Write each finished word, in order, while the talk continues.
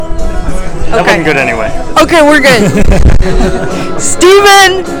That wasn't good anyway. Okay, we're good.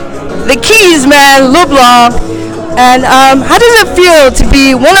 Stephen, the keys man, Le Blanc. And how does it feel to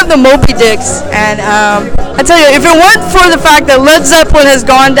be one of the Moby Dicks? And I tell you, if it weren't for the fact that Led Zeppelin has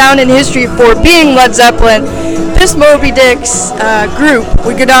gone down in history for being Led Zeppelin, this Moby Dicks group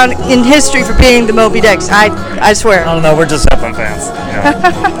would go down in history for being the Moby Dicks. I swear. I don't know. We're just Zeppelin fans.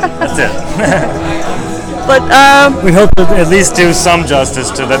 That's it. But we hope to at least do some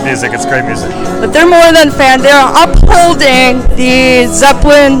justice to that music. It's great music. But they're more than fans. They're upholding the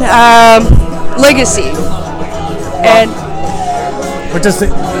Zeppelin legacy. And we're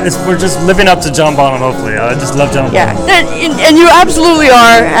just living up to John Bonham. Hopefully, I just love John Bonham. Yeah, and you absolutely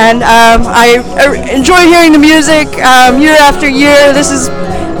are. And I enjoy hearing the music year after year. I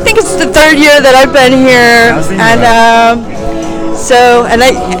think it's the third year that I've been here,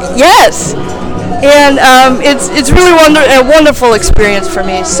 yes. And it's really a wonderful experience for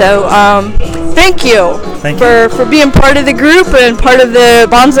me. So thank you for being part of the group and part of the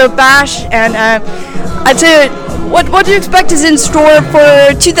Bonzo Bash. And I'd say, what do you expect is in store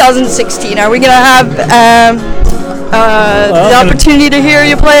for 2016? Are we going to have the opportunity to hear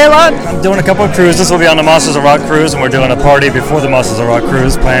you play a lot? I'm doing a couple of cruises. We'll be on the Masters of Rock cruise, and we're doing a party before the Masters of Rock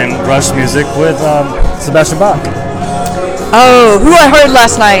cruise, playing Rush music with Sebastian Bach. Oh, who I heard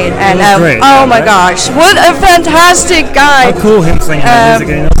last night, and great, my gosh, what a fantastic guy! How cool him singing the music,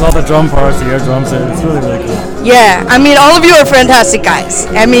 and he knows all the drum parts, the air drums. It's really, really cool. Yeah, I mean, all of you are fantastic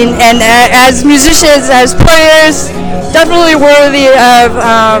guys. I mean, and as musicians, as players, definitely worthy of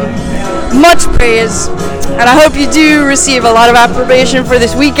much praise. And I hope you do receive a lot of approbation for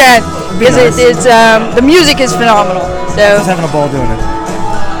this weekend because it's the music is phenomenal. So just having a ball doing it.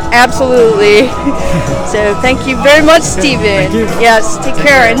 Absolutely. So thank you very much, Stephen. Thank you. Yes, take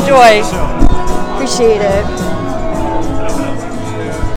care. Enjoy. Appreciate it.